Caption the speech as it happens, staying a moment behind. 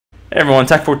Hey everyone,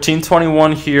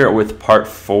 Tech1421 here with part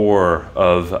 4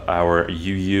 of our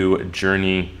UU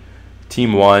Journey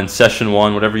Team 1, Session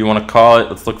 1, whatever you want to call it.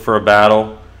 Let's look for a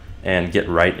battle and get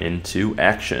right into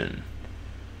action.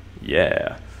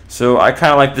 Yeah, so I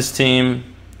kind of like this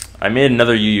team. I made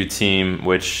another UU team,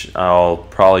 which I'll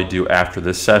probably do after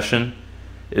this session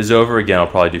is over. Again, I'll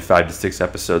probably do 5 to 6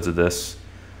 episodes of this.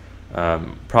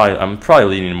 I'm probably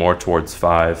leaning more towards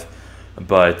 5.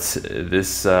 But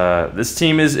this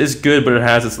team is good, but it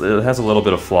has a little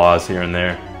bit of flaws here and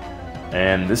there.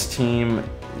 And this team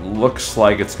looks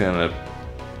like it's gonna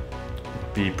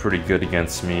be pretty good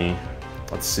against me.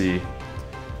 Let's see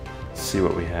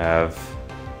what we have.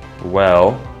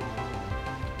 Well,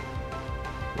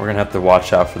 we're gonna have to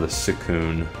watch out for the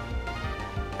Suicune,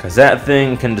 because that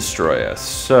thing can destroy us.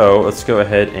 So let's go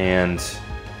ahead and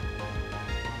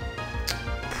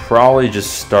probably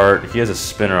just start. He has a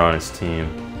spinner on his team.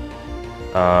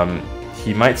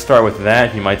 He might start with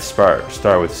that. He might start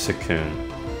with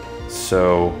Suicune.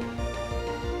 So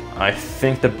I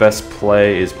think the best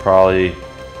play is probably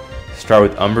start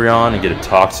with Umbreon and get a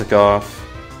Toxic off.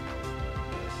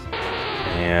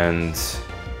 And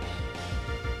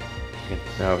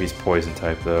no, he's Poison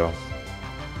type though.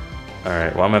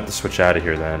 Alright, well I'm gonna have to switch out of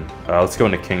here then. Let's go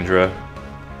into Kingdra.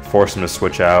 Force him to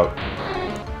switch out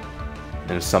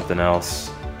into something else.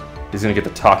 He's gonna get the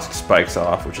Toxic Spikes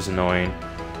off, which is annoying.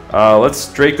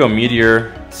 Let's Draco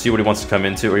Meteor, see what he wants to come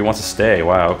into, or he wants to stay.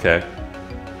 Wow, okay.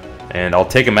 And I'll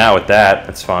take him out with that,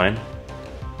 that's fine.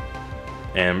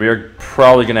 And we're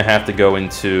probably gonna have to go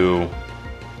into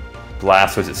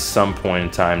Blastoise at some point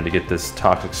in time to get this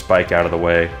Toxic Spike out of the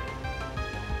way.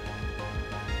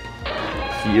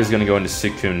 He is gonna go into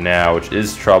Suicune now, which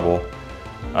is trouble.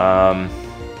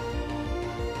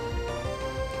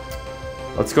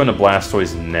 Let's go into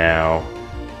Blastoise now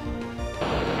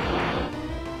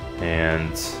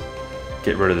and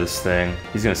get rid of this thing.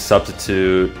 He's going to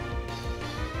substitute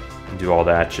and do all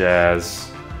that jazz.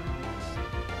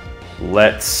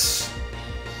 Let's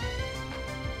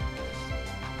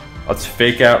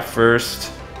fake out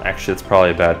first. Actually, it's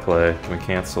probably a bad play. Can we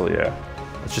cancel? Yeah.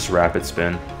 Let's just rapid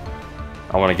spin.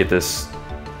 I want to get this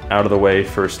out of the way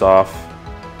first off.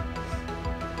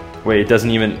 Wait, it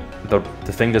doesn't even...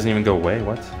 The thing doesn't even go away?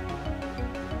 What?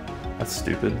 That's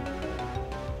stupid.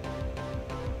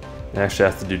 It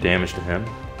actually has to do damage to him.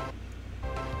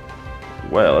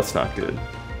 Well, that's not good.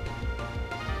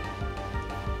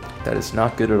 That is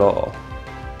not good at all.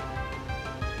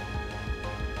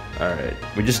 Alright.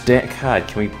 We just God,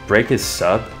 can we break his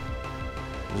sub?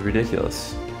 It was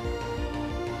ridiculous.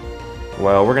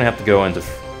 Well, we're gonna have to go into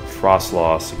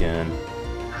Froslass again.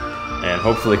 And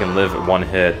hopefully can live at one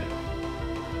hit.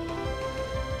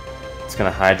 It's gonna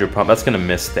Hydro Pump. That's gonna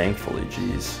miss, thankfully.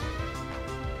 Jeez.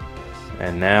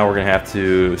 And now we're gonna have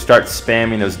to start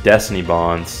spamming those Destiny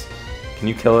Bonds. Can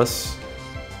you kill us?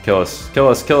 Kill us! Kill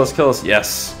us! Kill us! Kill us!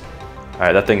 Yes. All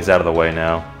right, that thing's out of the way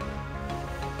now.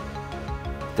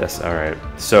 All right.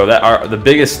 So the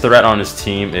biggest threat on his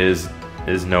team is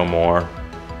no more.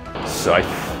 So I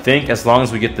think as long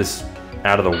as we get this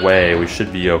out of the way, we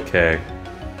should be okay.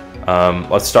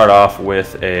 Let's start off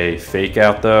with a Fake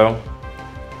Out though.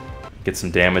 Get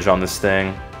some damage on this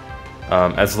thing.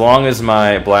 As long as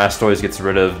my Blastoise gets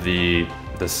rid of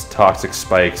this Toxic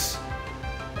Spikes,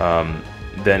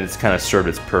 then it's kind of served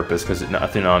its purpose, because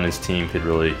nothing on his team could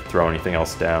really throw anything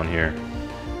else down here.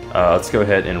 Let's go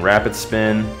ahead and Rapid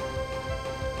Spin.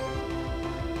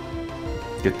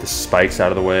 Get the spikes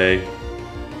out of the way.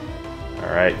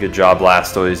 Alright, good job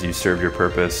Blastoise, you served your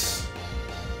purpose.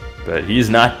 But he's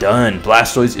not done.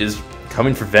 Blastoise is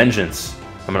coming for vengeance.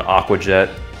 I'm gonna Aqua Jet.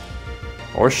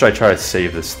 Or should I try to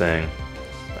save this thing?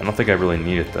 I don't think I really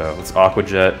need it though. Let's Aqua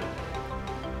Jet.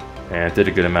 And it did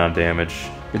a good amount of damage.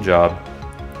 Good job.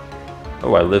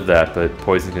 Oh, I lived that, but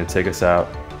Poison's gonna take us out.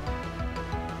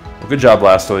 Well, good job,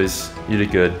 Blastoise. You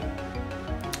did good.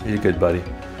 You did good, buddy.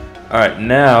 Alright,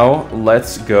 now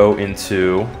let's go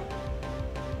into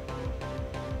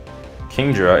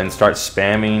Kingdra and start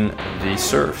spamming the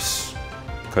Surfs,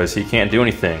 because he can't do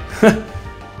anything.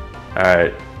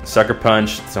 Alright. Sucker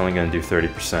Punch, it's only going to do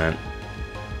 30%.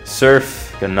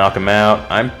 Surf, gonna knock him out.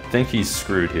 I think he's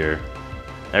screwed here.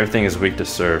 Everything is weak to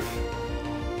Surf.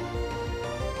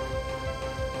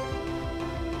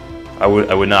 I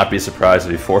would not be surprised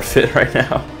if he forfeit right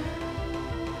now.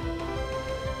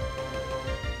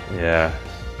 Yeah.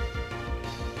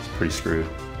 He's pretty screwed.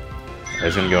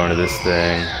 He's going to go into this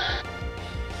thing.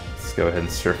 Let's go ahead and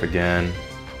Surf again.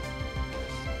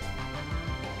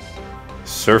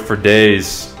 Surf for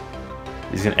days.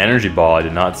 He's an Energy Ball. I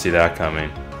did not see that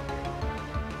coming.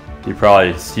 He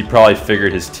probably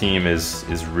figured his team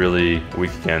is really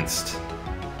weak against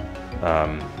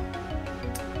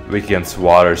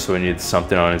water, so he needs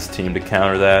something on his team to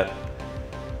counter that.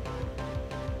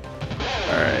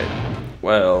 Alright,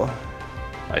 well,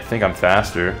 I think I'm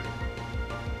faster.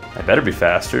 I better be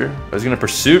faster. I was gonna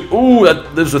Pursuit. Ooh,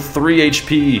 there's a 3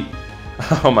 HP.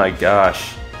 Oh my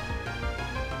gosh.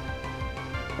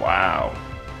 Wow.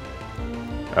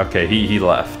 Okay, he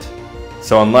left.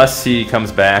 So unless he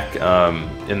comes back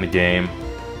in the game,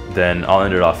 then I'll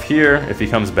end it off here. If he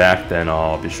comes back, then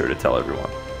I'll be sure to tell everyone.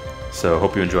 So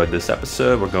hope you enjoyed this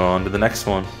episode. We're going on to the next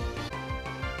one.